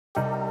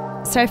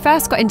So I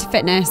first got into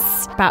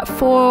fitness about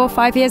 4 or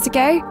 5 years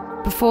ago.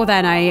 Before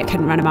then, I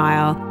couldn't run a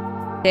mile.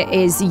 It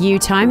is you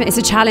time. It's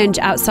a challenge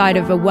outside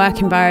of a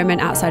work environment,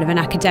 outside of an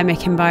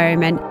academic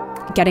environment.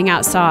 Getting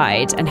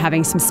outside and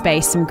having some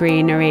space, some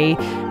greenery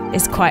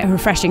is quite a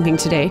refreshing thing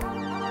to do.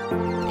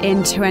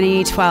 In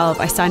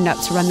 2012, I signed up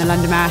to run the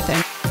London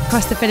Marathon.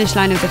 Crossed the finish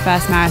line of the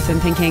first marathon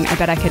thinking, I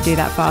bet I could do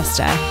that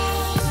faster.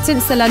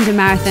 Since the London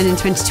Marathon in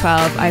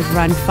 2012, I've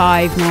run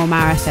 5 more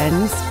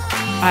marathons.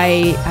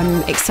 I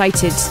am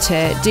excited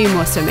to do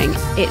more swimming.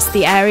 It's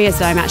the areas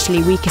that I'm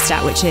actually weakest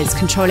at, which is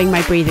controlling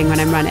my breathing when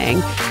I'm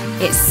running.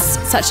 It's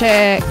such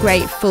a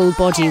great full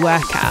body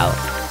workout.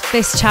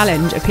 This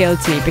challenge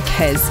appealed to me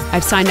because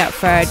I've signed up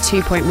for a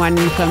 2.1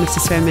 kilometre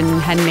swim in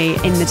Henley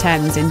in the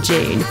Thames in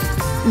June.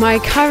 My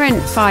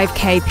current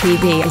 5k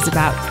PB is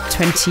about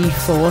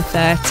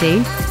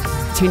 24:30.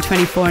 Between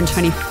 24 and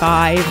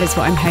 25 is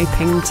what I'm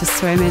hoping to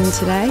swim in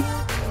today.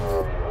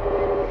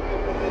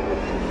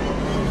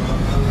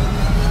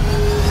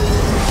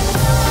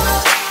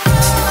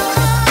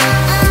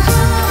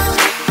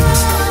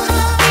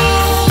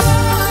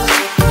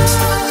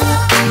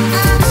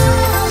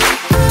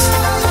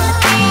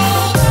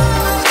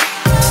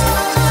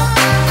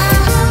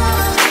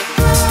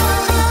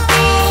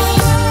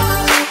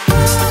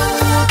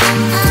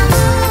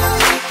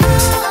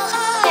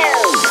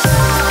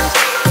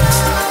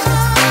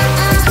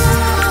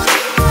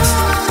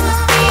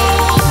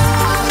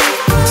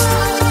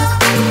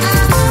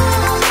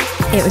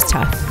 It was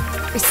tough.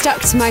 I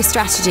stuck to my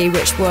strategy,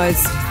 which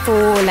was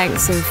 4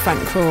 lengths of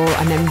front crawl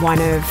and then 1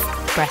 of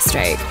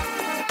breaststroke.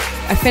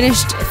 I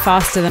finished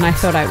faster than I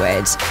thought I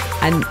would,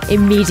 and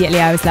immediately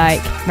I was like,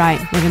 right,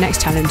 well, the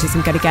next challenge is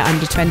I'm going to get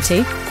under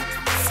 20.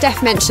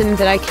 Steph mentioned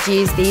that I could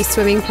use these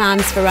swimming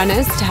plans for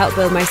runners to help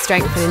build my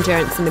strength and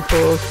endurance in the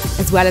pool,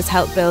 as well as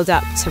help build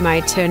up to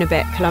my 2 and a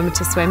bit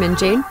kilometre swim in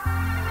June.